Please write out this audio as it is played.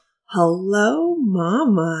Hello,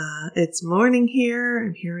 Mama. It's morning here.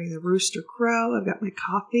 I'm hearing the rooster crow. I've got my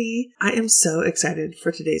coffee. I am so excited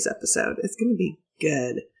for today's episode. It's going to be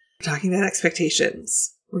good. We're talking about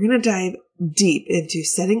expectations. We're going to dive deep into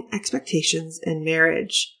setting expectations in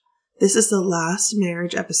marriage. This is the last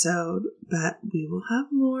marriage episode, but we will have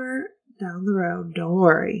more down the road. Don't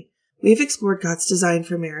worry. We've explored God's design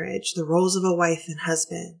for marriage, the roles of a wife and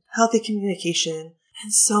husband, healthy communication,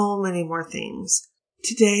 and so many more things.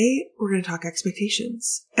 Today, we're going to talk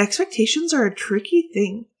expectations. Expectations are a tricky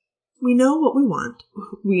thing. We know what we want.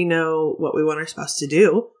 We know what we want our spouse to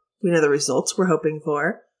do. We know the results we're hoping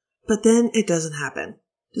for. But then it doesn't happen.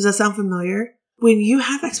 Does that sound familiar? When you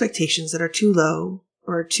have expectations that are too low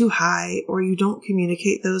or too high, or you don't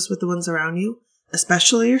communicate those with the ones around you,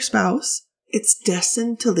 especially your spouse, it's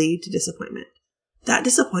destined to lead to disappointment. That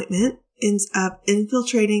disappointment ends up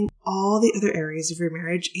infiltrating all the other areas of your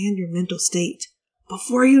marriage and your mental state.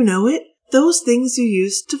 Before you know it, those things you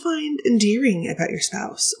used to find endearing about your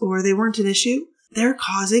spouse, or they weren't an issue, they're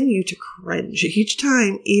causing you to cringe each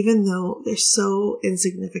time, even though they're so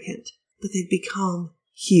insignificant, but they've become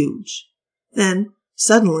huge. Then,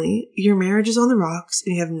 suddenly, your marriage is on the rocks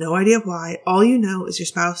and you have no idea why. All you know is your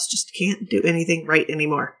spouse just can't do anything right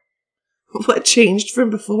anymore. What changed from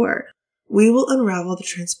before? We will unravel the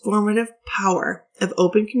transformative power of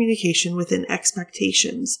open communication within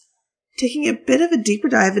expectations, taking a bit of a deeper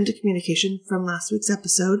dive into communication from last week's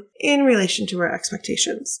episode in relation to our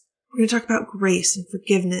expectations. We're going to talk about grace and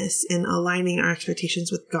forgiveness and aligning our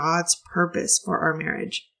expectations with God's purpose for our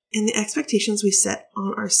marriage and the expectations we set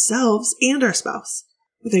on ourselves and our spouse.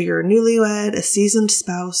 Whether you're a newlywed, a seasoned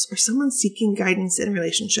spouse, or someone seeking guidance in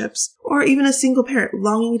relationships, or even a single parent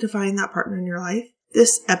longing to find that partner in your life,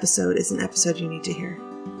 this episode is an episode you need to hear.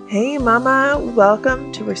 Hey Mama,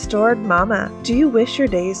 welcome to Restored Mama. Do you wish your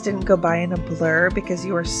days didn't go by in a blur because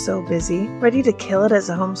you are so busy? Ready to kill it as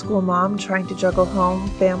a homeschool mom trying to juggle home,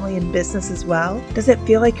 family, and business as well? Does it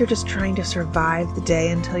feel like you're just trying to survive the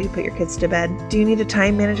day until you put your kids to bed? Do you need a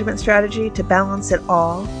time management strategy to balance it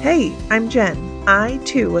all? Hey, I'm Jen. I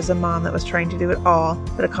too was a mom that was trying to do it all,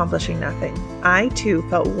 but accomplishing nothing. I too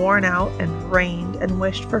felt worn out and drained and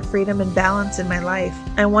wished for freedom and balance in my life.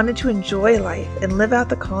 I wanted to enjoy life and live out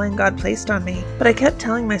the calling God placed on me, but I kept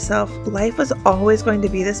telling myself life was always going to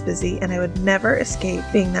be this busy and I would never escape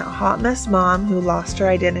being that hot mess mom who lost her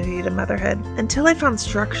identity to motherhood until I found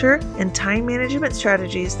structure and time management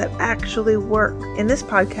strategies that actually work. In this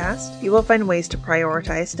podcast, you will find ways to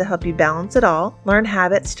prioritize to help you balance it all, learn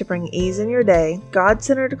habits to bring ease in your day,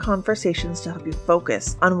 God-centered conversations to help you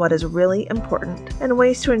focus on what is really important, and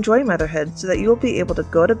ways to enjoy motherhood so that you will be able to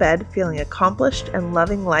go to bed feeling accomplished and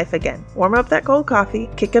loving life again. Warm up that cold coffee,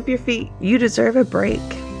 kick up your feet. You deserve a break.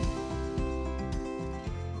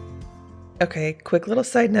 Okay, quick little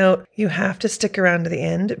side note. You have to stick around to the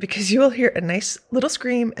end because you will hear a nice little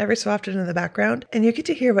scream every so often in the background, and you get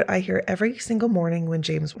to hear what I hear every single morning when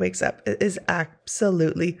James wakes up. It is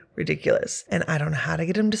absolutely ridiculous, and I don't know how to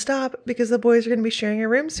get him to stop because the boys are going to be sharing a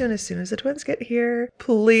room soon as the twins get here.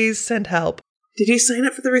 Please send help. Did you sign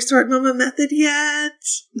up for the Restored Mama method yet?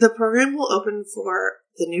 The program will open for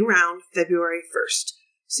the new round February 1st,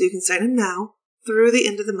 so you can sign up now. Through the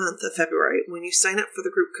end of the month of February, when you sign up for the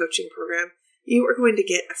group coaching program, you are going to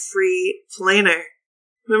get a free planner.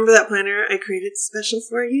 Remember that planner I created special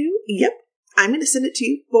for you? Yep, I'm going to send it to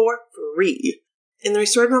you for free. In the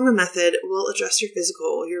Restored Mama method, we'll address your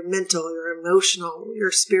physical, your mental, your emotional, your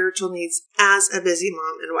spiritual needs as a busy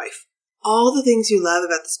mom and wife. All the things you love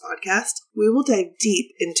about this podcast, we will dive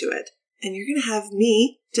deep into it. And you're going to have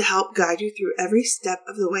me to help guide you through every step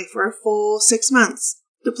of the way for a full 6 months.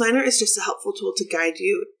 The planner is just a helpful tool to guide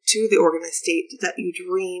you to the organized state that you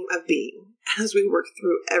dream of being as we work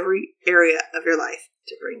through every area of your life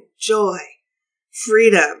to bring joy,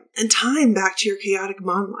 freedom, and time back to your chaotic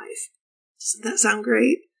mom life. Doesn't that sound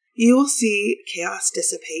great? You will see chaos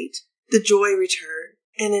dissipate, the joy return,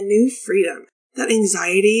 and a new freedom. That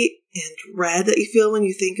anxiety and dread that you feel when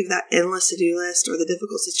you think of that endless to-do list or the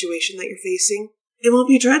difficult situation that you're facing, it won't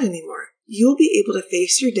be dread anymore. You'll be able to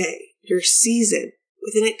face your day, your season,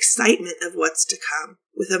 with an excitement of what's to come,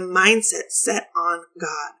 with a mindset set on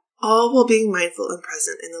God, all while being mindful and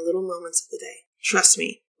present in the little moments of the day. Trust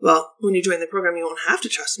me. Well, when you join the program, you won't have to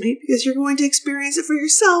trust me because you're going to experience it for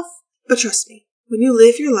yourself. But trust me, when you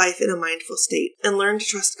live your life in a mindful state and learn to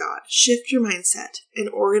trust God, shift your mindset and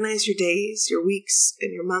organize your days, your weeks,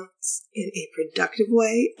 and your months in a productive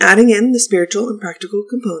way, adding in the spiritual and practical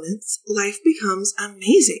components, life becomes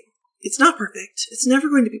amazing. It's not perfect. It's never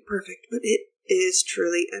going to be perfect, but it is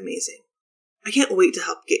truly amazing. I can't wait to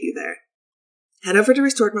help get you there. Head over to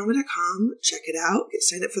restoredmama.com, check it out, get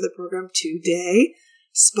signed up for the program today.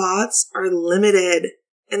 Spots are limited.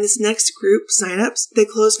 And this next group signups, they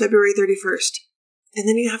close February 31st. And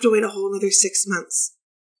then you have to wait a whole another 6 months.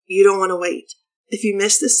 You don't want to wait. If you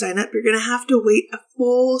miss this sign up, you're going to have to wait a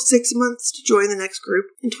full 6 months to join the next group.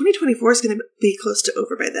 And 2024 is going to be close to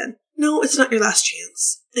over by then. No, it's not your last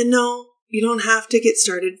chance. And no, you don't have to get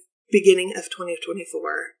started beginning of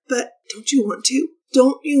 2024. But don't you want to?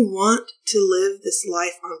 Don't you want to live this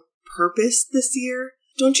life on purpose this year?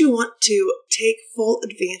 Don't you want to take full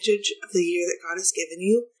advantage of the year that God has given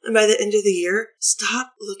you? And by the end of the year,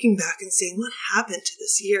 stop looking back and saying, what happened to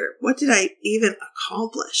this year? What did I even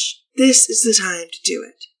accomplish? This is the time to do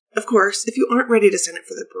it. Of course, if you aren't ready to sign up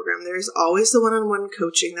for the program, there is always the one-on-one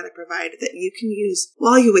coaching that I provide that you can use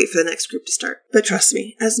while you wait for the next group to start. But trust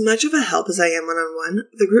me, as much of a help as I am one-on-one,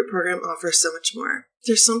 the group program offers so much more.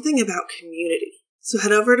 There's something about community. So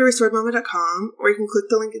head over to restoredmama.com, or you can click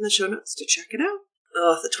the link in the show notes to check it out.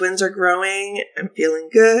 Oh, the twins are growing. I'm feeling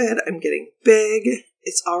good. I'm getting big.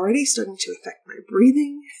 It's already starting to affect my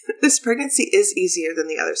breathing. This pregnancy is easier than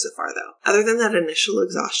the others so far, though. Other than that initial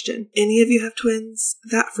exhaustion. Any of you have twins?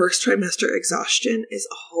 That first trimester exhaustion is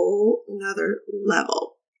a whole nother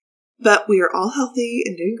level. But we are all healthy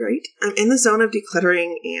and doing great. I'm in the zone of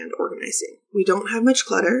decluttering and organizing. We don't have much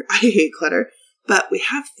clutter. I hate clutter. But we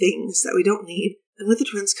have things that we don't need. And with the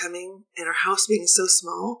twins coming and our house being so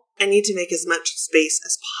small, I need to make as much space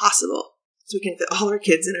as possible so we can fit all our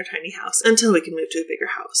kids in our tiny house until we can move to a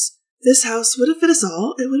bigger house. This house would have fit us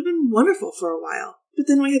all. It would have been wonderful for a while. But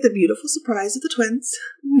then we had the beautiful surprise of the twins.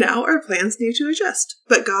 Now our plans need to adjust.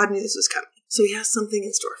 But God knew this was coming, so He has something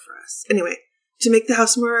in store for us. Anyway, to make the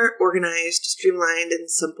house more organized, streamlined, and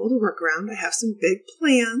simple to work around, I have some big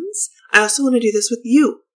plans. I also want to do this with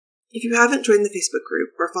you. If you haven't joined the Facebook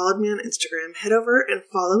group or followed me on Instagram, head over and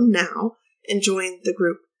follow now and join the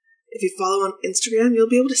group. If you follow on Instagram, you'll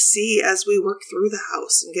be able to see as we work through the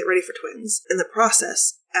house and get ready for twins, and the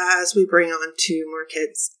process as we bring on 2 more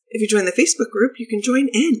kids. If you join the Facebook group, you can join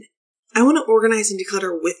in. I want to organize and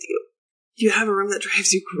declutter with you. Do you have a room that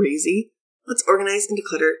drives you crazy? Let's organize and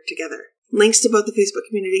declutter together. Links to both the Facebook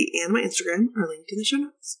community and my Instagram are linked in the show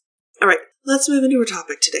notes. All right, let's move into our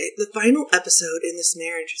topic today, the final episode in this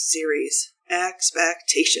marriage series,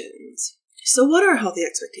 expectations. So what are healthy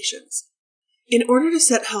expectations? In order to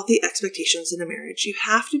set healthy expectations in a marriage, you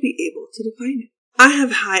have to be able to define it. I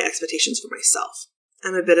have high expectations for myself.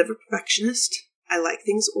 I'm a bit of a perfectionist. I like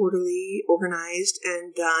things orderly, organized,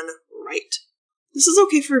 and done right. This is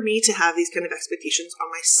okay for me to have these kind of expectations on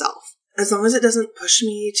myself, as long as it doesn't push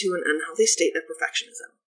me to an unhealthy state of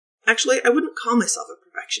perfectionism. Actually, I wouldn't call myself a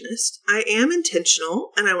perfectionist. I am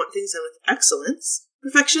intentional, and I want things done with excellence.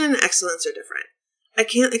 Perfection and excellence are different. I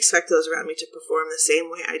can't expect those around me to perform the same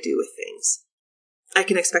way I do with things. I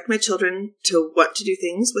can expect my children to want to do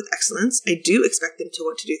things with excellence. I do expect them to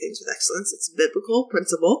want to do things with excellence. It's a biblical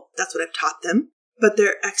principle. That's what I've taught them. But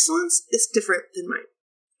their excellence is different than mine.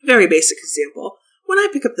 Very basic example. When I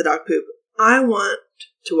pick up the dog poop, I want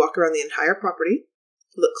to walk around the entire property,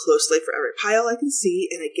 look closely for every pile I can see,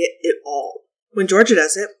 and I get it all. When Georgia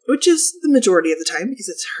does it, which is the majority of the time because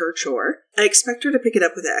it's her chore, I expect her to pick it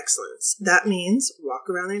up with excellence. That means walk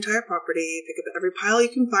around the entire property, pick up every pile you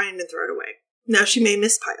can find, and throw it away. Now, she may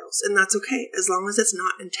miss piles, and that's okay, as long as it's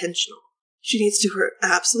not intentional. She needs to do her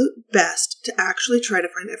absolute best to actually try to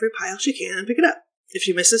find every pile she can and pick it up. If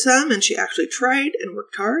she misses some and she actually tried and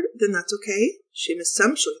worked hard, then that's okay. She missed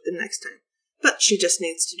some, she'll get them next time. But she just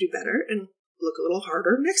needs to do better and look a little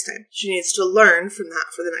harder next time. She needs to learn from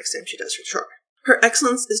that for the next time she does her chore. Her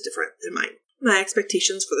excellence is different than mine. My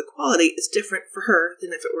expectations for the quality is different for her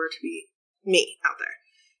than if it were to be me out there.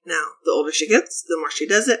 Now, the older she gets, the more she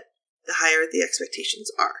does it, the higher the expectations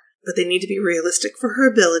are. But they need to be realistic for her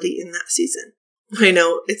ability in that season. I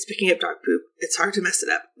know it's picking up dog poop. It's hard to mess it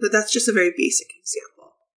up, but that's just a very basic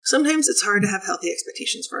example. Sometimes it's hard to have healthy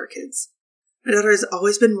expectations for our kids. My daughter has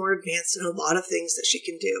always been more advanced in a lot of things that she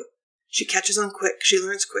can do. She catches on quick, she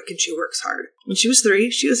learns quick, and she works hard. When she was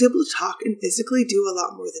 3, she was able to talk and physically do a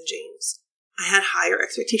lot more than James. I had higher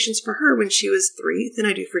expectations for her when she was 3 than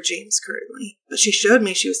I do for James currently. But she showed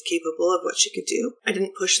me she was capable of what she could do. I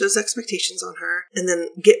didn't push those expectations on her and then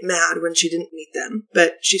get mad when she didn't meet them.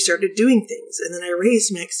 But she started doing things, and then I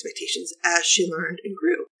raised my expectations as she learned and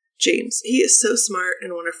grew. James, he is so smart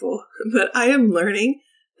and wonderful, but I am learning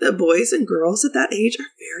that boys and girls at that age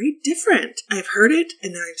are very different. I've heard it,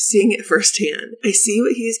 and now I'm seeing it firsthand. I see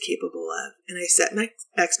what he is capable of, and I set my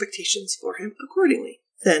expectations for him accordingly.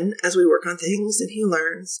 Then, as we work on things and he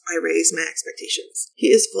learns, I raise my expectations. He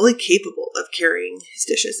is fully capable of carrying his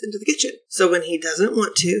dishes into the kitchen. So when he doesn't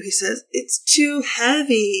want to, he says, "It's too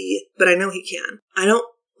heavy." But I know he can. I don't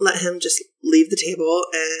let him just leave the table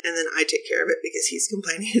and then I take care of it because he's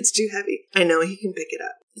complaining it's too heavy. I know he can pick it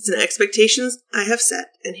up. It's an expectations I have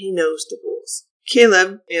set, and he knows the rules.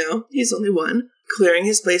 Caleb, he's only one. Clearing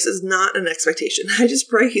his place is not an expectation. I just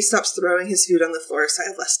pray he stops throwing his food on the floor so I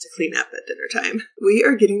have less to clean up at dinner time. We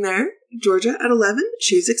are getting there. Georgia, at 11,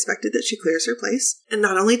 she's expected that she clears her place and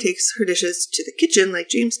not only takes her dishes to the kitchen like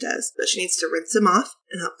James does, but she needs to rinse them off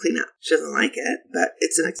and help clean up. She doesn't like it, but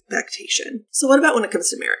it's an expectation. So what about when it comes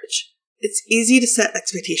to marriage? It's easy to set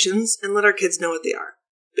expectations and let our kids know what they are.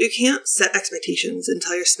 But you can't set expectations and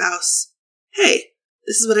tell your spouse, "Hey,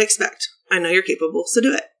 this is what I expect. I know you're capable, so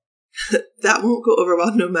do it." That won't go over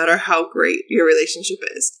well no matter how great your relationship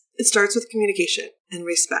is. It starts with communication and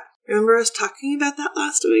respect. Remember us talking about that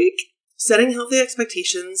last week? Setting healthy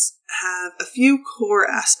expectations have a few core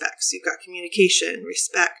aspects. You've got communication,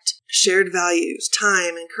 respect, shared values,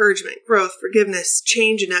 time, encouragement, growth, forgiveness,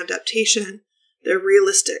 change, and adaptation. They're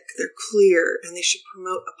realistic, they're clear, and they should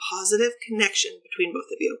promote a positive connection between both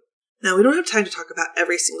of you. Now, we don't have time to talk about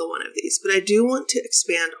every single one of these, but I do want to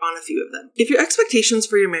expand on a few of them. If your expectations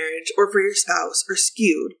for your marriage or for your spouse are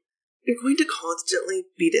skewed, you're going to constantly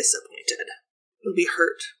be disappointed. You'll be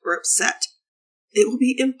hurt or upset. It will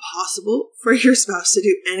be impossible for your spouse to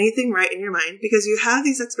do anything right in your mind because you have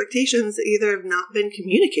these expectations that either have not been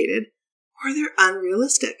communicated or they're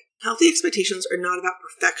unrealistic. Healthy expectations are not about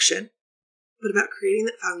perfection, but about creating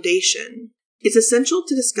that foundation. It's essential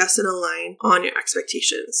to discuss and align on your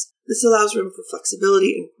expectations. This allows room for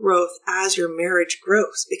flexibility and growth as your marriage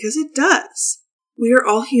grows, because it does. We are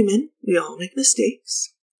all human. We all make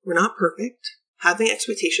mistakes. We're not perfect. Having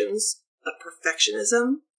expectations of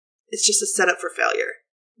perfectionism is just a setup for failure.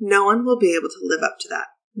 No one will be able to live up to that.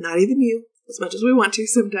 Not even you, as much as we want to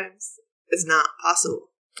sometimes. It's not possible.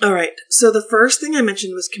 All right, so the first thing I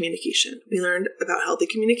mentioned was communication. We learned about healthy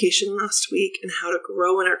communication last week and how to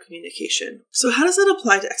grow in our communication. So how does that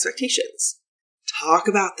apply to expectations? Talk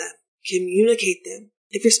about them. Communicate them.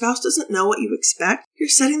 If your spouse doesn't know what you expect, you're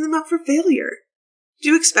setting them up for failure. Do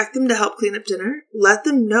you expect them to help clean up dinner? Let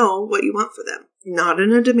them know what you want for them. Not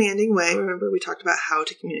in a demanding way. Remember, we talked about how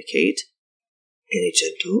to communicate in a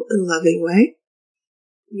gentle and loving way.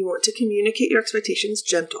 You want to communicate your expectations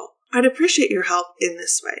gentle. I'd appreciate your help in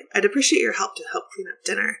this way. I'd appreciate your help to help clean up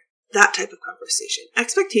dinner. That type of conversation.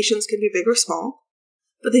 Expectations can be big or small,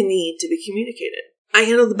 but they need to be communicated. I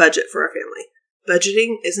handle the budget for our family.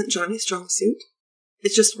 Budgeting isn't Johnny's strong suit.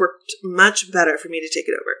 It's just worked much better for me to take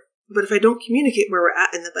it over. But if I don't communicate where we're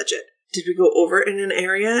at in the budget, did we go over in an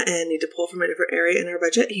area and need to pull from a different area in our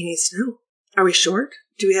budget? He needs to know. Are we short?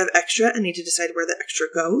 Do we have extra and need to decide where the extra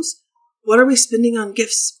goes? What are we spending on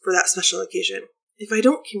gifts for that special occasion? If I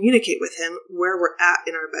don't communicate with him where we're at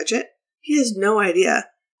in our budget, he has no idea,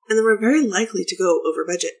 and then we're very likely to go over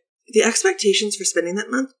budget. The expectations for spending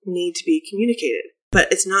that month need to be communicated,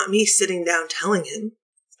 but it's not me sitting down telling him.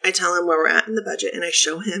 I tell him where we're at in the budget and I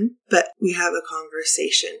show him, but we have a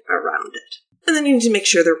conversation around it. And then you need to make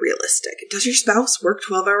sure they're realistic. Does your spouse work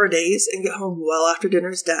 12-hour days and get home well after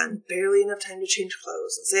dinner's done? Barely enough time to change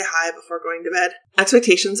clothes and say hi before going to bed?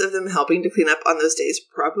 Expectations of them helping to clean up on those days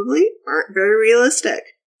probably aren't very realistic.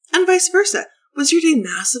 And vice versa. Was your day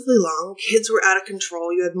massively long? Kids were out of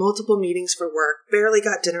control. You had multiple meetings for work. Barely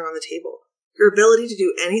got dinner on the table. Your ability to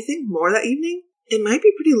do anything more that evening? It might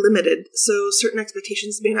be pretty limited, so certain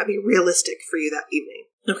expectations may not be realistic for you that evening.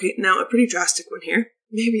 Okay, now a pretty drastic one here.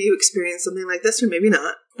 Maybe you experienced something like this or maybe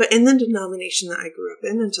not. But in the denomination that I grew up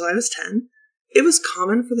in until I was 10, it was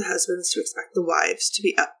common for the husbands to expect the wives to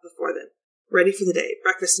be up before them, ready for the day,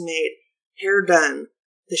 breakfast made, hair done.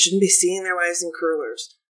 They shouldn't be seeing their wives in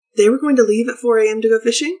curlers. They were going to leave at 4 a.m. to go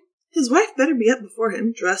fishing. His wife better be up before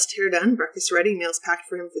him, dressed, hair done, breakfast ready, meals packed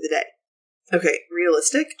for him for the day. Okay,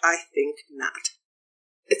 realistic? I think not.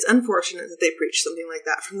 It's unfortunate that they preach something like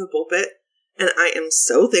that from the pulpit, and I am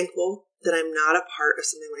so thankful that I'm not a part of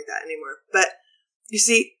something like that anymore. But, you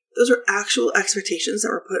see, those are actual expectations that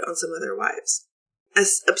were put on some of their wives.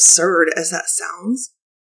 As absurd as that sounds,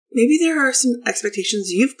 maybe there are some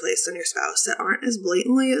expectations you've placed on your spouse that aren't as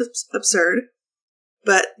blatantly absurd,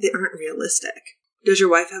 but they aren't realistic. Does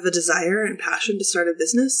your wife have a desire and passion to start a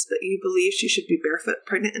business, but you believe she should be barefoot,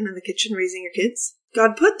 pregnant, and in the kitchen raising your kids?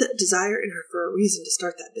 God put that desire in her for a reason to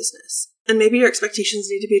start that business. And maybe your expectations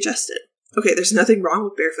need to be adjusted. Okay, there's nothing wrong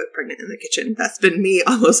with barefoot, pregnant, in the kitchen. That's been me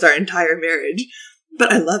almost our entire marriage.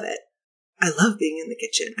 But I love it. I love being in the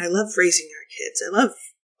kitchen. I love raising our kids. I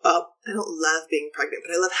don't love being pregnant,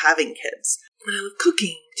 but I love having kids. And I love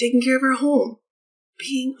cooking, taking care of our home,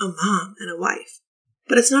 being a mom and a wife.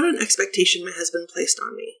 But it's not an expectation my husband placed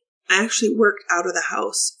on me. I actually worked out of the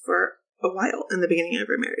house for a while in the beginning of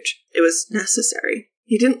our marriage. It was necessary.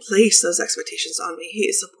 He didn't place those expectations on me. He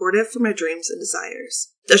is supportive for my dreams and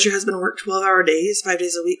desires. Does your husband work 12-hour days, 5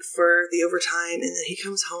 days a week for the overtime, and then he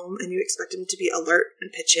comes home and you expect him to be alert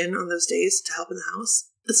and pitch in on those days to help in the house?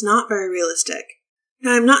 It's not very realistic.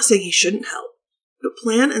 Now, I'm not saying he shouldn't help, but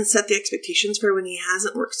plan and set the expectations for when he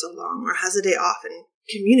hasn't worked so long or has a day off and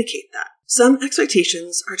communicate that. Some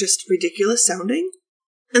expectations are just ridiculous sounding,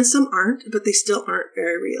 and some aren't, but they still aren't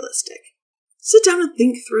very realistic. Sit down and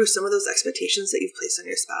think through some of those expectations that you've placed on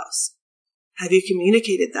your spouse. Have you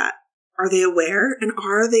communicated that? Are they aware, and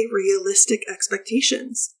are they realistic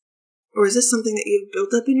expectations? Or is this something that you've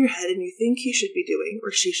built up in your head and you think he should be doing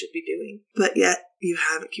or she should be doing, but yet you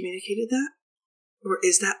haven't communicated that? Or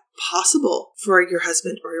is that possible for your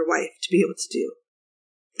husband or your wife to be able to do?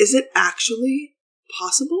 Is it actually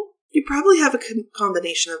possible? You probably have a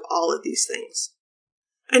combination of all of these things.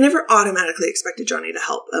 I never automatically expected Johnny to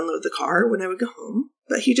help unload the car when I would go home,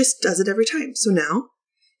 but he just does it every time. So now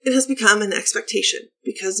it has become an expectation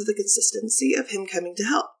because of the consistency of him coming to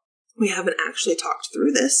help. We haven't actually talked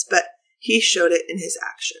through this, but he showed it in his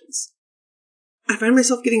actions. I find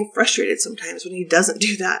myself getting frustrated sometimes when he doesn't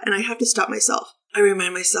do that, and I have to stop myself. I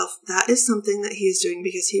remind myself that is something that he is doing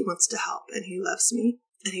because he wants to help and he loves me,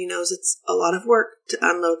 and he knows it's a lot of work to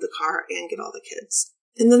unload the car and get all the kids.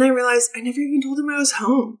 And then I realized I never even told him I was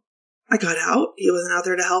home. I got out, he wasn't out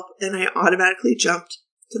there to help, and I automatically jumped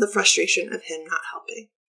to the frustration of him not helping.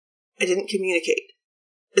 I didn't communicate.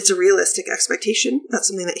 It's a realistic expectation. That's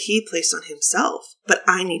something that he placed on himself, but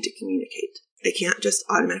I need to communicate. I can't just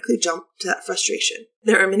automatically jump to that frustration.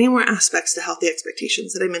 There are many more aspects to healthy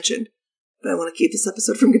expectations that I mentioned, but I want to keep this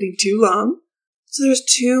episode from getting too long. So there's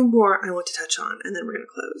 2 more I want to touch on, and then we're going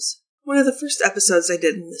to close. One of the first episodes I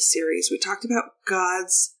did in this series, we talked about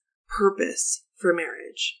God's purpose for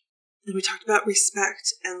marriage. And we talked about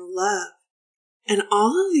respect and love. And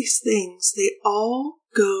all of these things, they all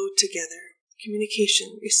go together.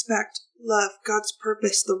 Communication, respect, love, God's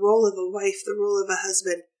purpose, the role of a wife, the role of a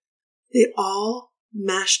husband. They all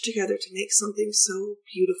mesh together to make something so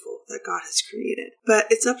beautiful that God has created. But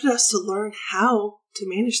it's up to us to learn how to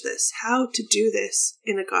manage this, how to do this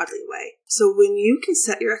in a godly way. So when you can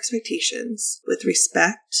set your expectations with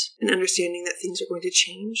respect and understanding that things are going to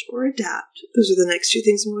change or adapt, those are the next 2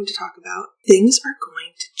 things I'm going to talk about, things are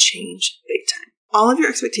going to change big time. All of your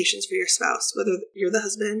expectations for your spouse, whether you're the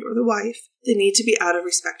husband or the wife, they need to be out of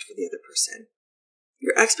respect for the other person.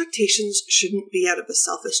 Your expectations shouldn't be out of a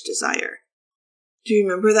selfish desire. Do you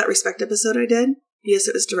remember that respect episode I did? Yes,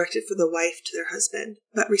 it was directed for the wife to their husband,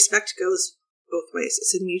 but respect goes both ways.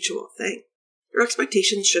 It's a mutual thing. Your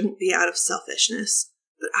expectations shouldn't be out of selfishness,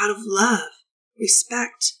 but out of love,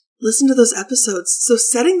 respect. Listen to those episodes. So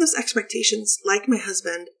setting those expectations, like my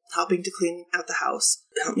husband helping to clean out the house,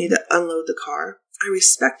 help me to unload the car, I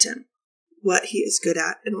respect him, what he is good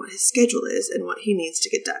at and what his schedule is and what he needs to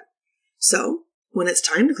get done. So when it's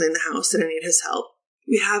time to clean the house and I need his help,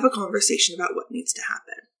 we have a conversation about what needs to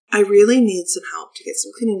happen. I really need some help to get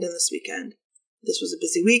some cleaning done this weekend. This was a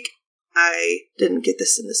busy week. I didn't get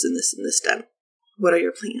this and this and this and this done. What are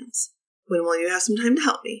your plans? When will you have some time to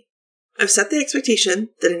help me? I've set the expectation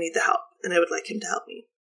that I need the help and I would like him to help me.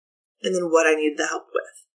 And then what I need the help with.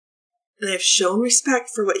 And I've shown respect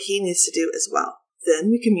for what he needs to do as well. Then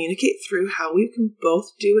we communicate through how we can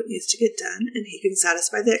both do what needs to get done and he can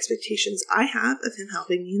satisfy the expectations I have of him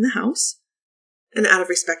helping me in the house. And out of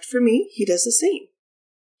respect for me, he does the same.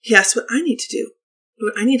 He asks what I need to do,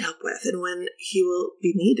 what I need help with, and when he will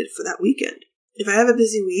be needed for that weekend. If I have a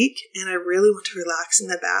busy week and I really want to relax in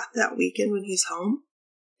the bath that weekend when he's home,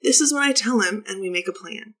 this is when I tell him and we make a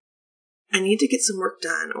plan. I need to get some work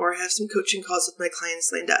done or I have some coaching calls with my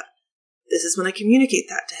clients lined up. This is when I communicate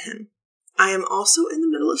that to him. I am also in the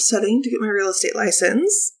middle of studying to get my real estate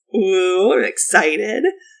license. Ooh, I'm excited.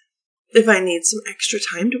 If I need some extra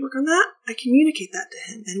time to work on that, I communicate that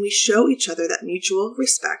to him, and we show each other that mutual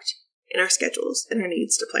respect in our schedules and our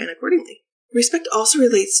needs to plan accordingly. Respect also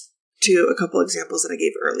relates to a couple examples that I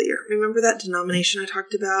gave earlier. Remember that denomination I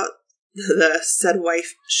talked about? The said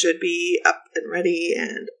wife should be up and ready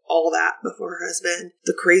and all that before her husband.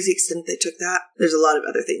 The crazy extent they took that. There's a lot of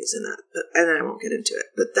other things in that, and I won't get into it.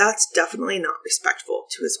 But that's definitely not respectful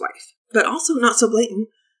to his wife. But also not so blatant.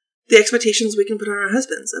 The expectations we can put on our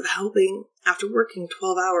husbands of helping after working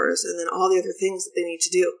 12 hours and then all the other things that they need to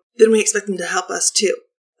do. Then we expect them to help us too.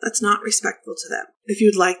 That's not respectful to them. If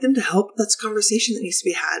you'd like them to help, that's a conversation that needs to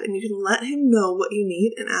be had, and you can let him know what you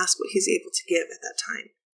need and ask what he's able to give at that time.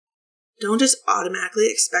 Don't just automatically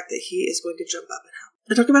expect that he is going to jump up and help.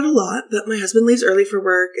 I talk about it a lot, but my husband leaves early for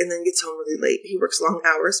work and then gets home really late. He works long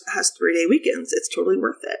hours, but has 3-day weekends. It's totally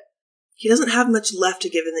worth it. He doesn't have much left to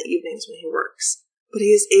give in the evenings when he works, but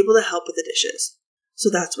he is able to help with the dishes. So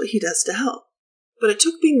that's what he does to help. But it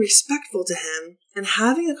took being respectful to him and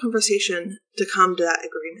having a conversation to come to that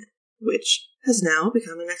agreement, which has now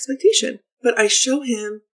become an expectation. But I show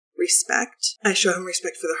him respect. I show him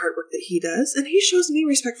respect for the hard work that he does, and he shows me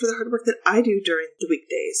respect for the hard work that I do during the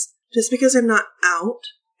weekdays. Just because I'm not out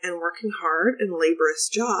and working hard in laborious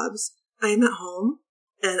jobs, I am at home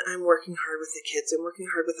and I'm working hard with the kids. I'm working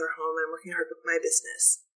hard with our home. I'm working hard with my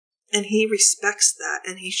business. And he respects that,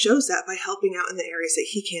 and he shows that by helping out in the areas that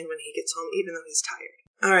he can when he gets home, even though he's tired.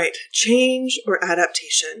 All right, change or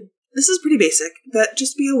adaptation. This is pretty basic, but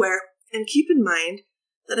just be aware and keep in mind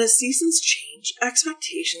that as seasons change,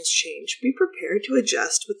 expectations change. Be prepared to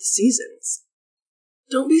adjust with the seasons.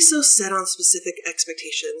 Don't be so set on specific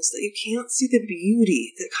expectations that you can't see the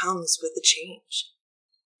beauty that comes with the change.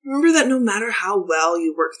 Remember that no matter how well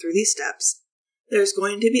you work through these steps, there's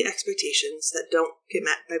going to be expectations that don't get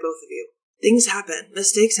met by both of you. Things happen,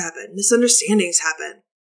 mistakes happen, misunderstandings happen.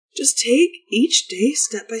 Just take each day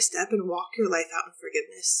step by step and walk your life out in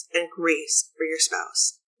forgiveness and grace for your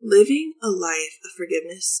spouse. Living a life of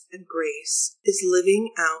forgiveness and grace is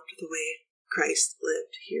living out the way Christ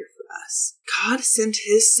lived here for us. God sent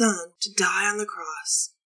his Son to die on the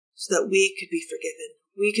cross so that we could be forgiven.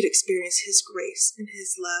 We could experience his grace and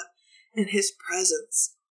his love and his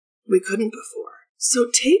presence. We couldn't before.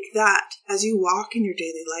 So take that as you walk in your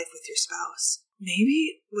daily life with your spouse.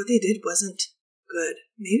 Maybe what they did wasn't good.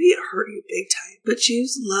 Maybe it hurt you big time. But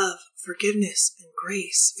choose love, forgiveness, and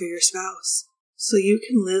grace for your spouse so you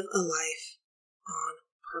can live a life on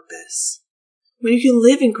purpose. When you can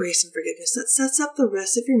live in grace and forgiveness, that sets up the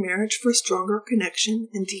rest of your marriage for a stronger connection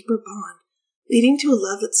and deeper bond, leading to a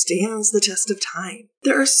love that stands the test of time.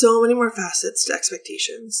 There are so many more facets to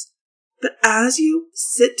expectations. But as you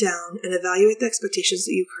sit down and evaluate the expectations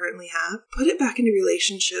that you currently have, put it back into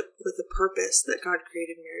relationship with the purpose that God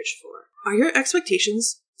created marriage for. Are your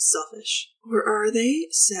expectations selfish? Or are they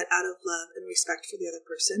set out of love and respect for the other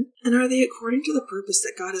person? And are they according to the purpose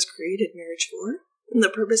that God has created marriage for? And the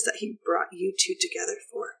purpose that he brought you two together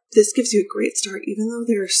for? This gives you a great start, even though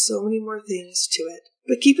there are so many more things to it.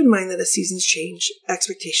 But keep in mind that as seasons change,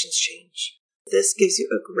 expectations change. This gives you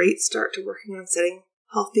a great start to working on setting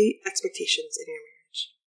healthy expectations in your marriage.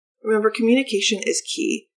 Remember, communication is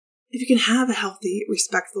key. If you can have a healthy,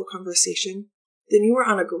 respectful conversation, then you are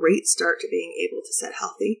on a great start to being able to set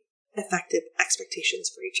healthy, effective expectations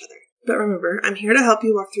for each other. But remember, I'm here to help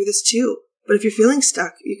you walk through this too. But if you're feeling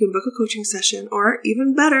stuck, you can book a coaching session, or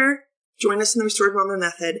even better, join us in the Restored Mama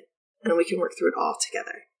Method, and we can work through it all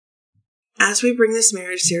together. As we bring this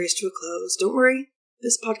marriage series to a close, don't worry.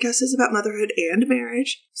 This podcast is about motherhood and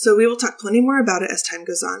marriage, so we will talk plenty more about it as time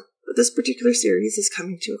goes on, but this particular series is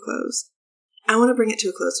coming to a close. I want to bring it to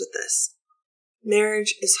a close with this.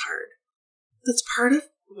 Marriage is hard. That's part of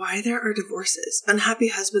why there are divorces, unhappy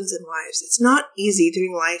husbands and wives. It's not easy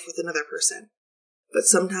doing life with another person, but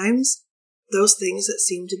sometimes those things that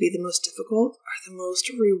seem to be the most difficult are the most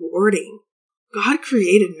rewarding. God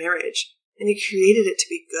created marriage, and he created it to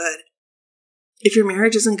be good. If your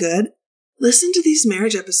marriage isn't good, listen to these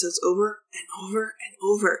marriage episodes over and over and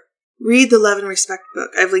over. Read the Love and Respect book.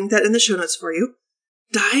 I've linked that in the show notes for you.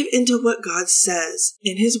 Dive into what God says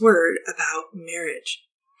in his word about marriage.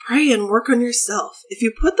 Pray and work on yourself. If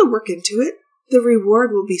you put the work into it, the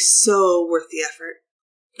reward will be so worth the effort.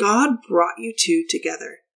 God brought you two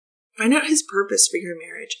together. Find out his purpose for your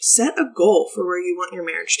marriage. Set a goal for where you want your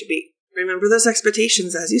marriage to be. Remember those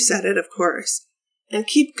expectations as you set it, of course. And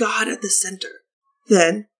keep God at the center.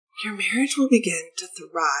 Then, your marriage will begin to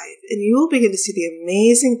thrive, and you will begin to see the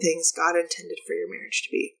amazing things God intended for your marriage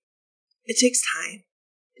to be. It takes time,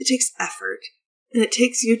 it takes effort, and it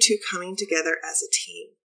takes you two coming together as a team.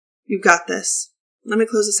 You've got this. Let me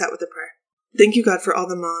close this out with a prayer. Thank you, God, for all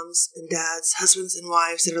the moms and dads, husbands and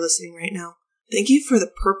wives that are listening right now. Thank you for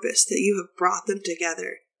the purpose that you have brought them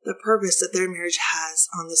together, the purpose that their marriage has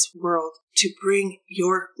on this world to bring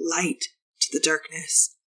your light to the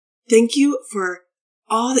darkness. Thank you for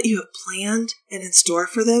all that you have planned and in store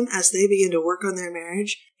for them as they begin to work on their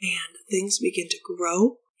marriage and things begin to grow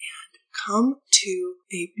and come to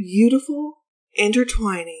a beautiful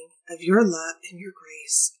intertwining of your love and your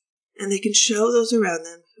grace. And they can show those around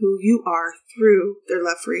them who you are through their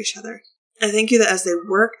love for each other. I thank you that as they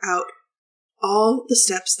work out all the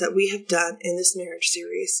steps that we have done in this marriage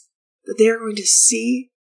series, that they are going to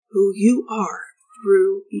see who you are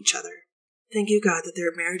through each other. Thank you, God, that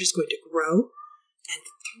their marriage is going to grow and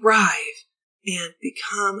thrive and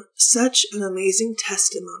become such an amazing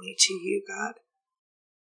testimony to you, God.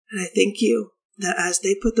 And I thank you that as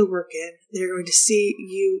they put the work in, they're going to see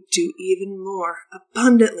you do even more,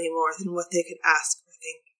 abundantly more than what they could ask or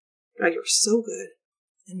think. God, you're so good.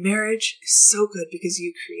 And marriage is so good because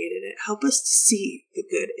you created it. Help us to see the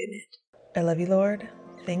good in it. I love you, Lord.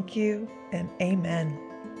 Thank you, and amen.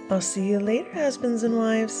 I'll see you later, husbands and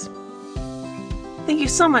wives. Thank you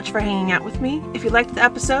so much for hanging out with me. If you liked the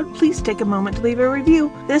episode, please take a moment to leave a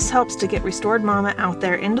review. This helps to get Restored Mama out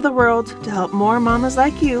there into the world to help more mamas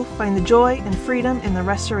like you find the joy and freedom in the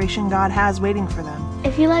restoration God has waiting for them.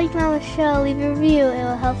 If you liked Mama's show, leave a review. It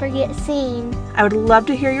will help her get seen. I would love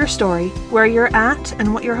to hear your story, where you're at,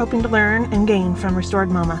 and what you're hoping to learn and gain from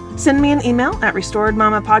Restored Mama. Send me an email at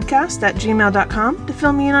restoredmamapodcast@gmail.com to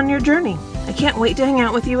fill me in on your journey. I can't wait to hang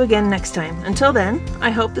out with you again next time. Until then, I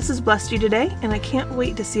hope this has blessed you today, and I can't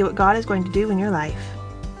wait to see what God is going to do in your life.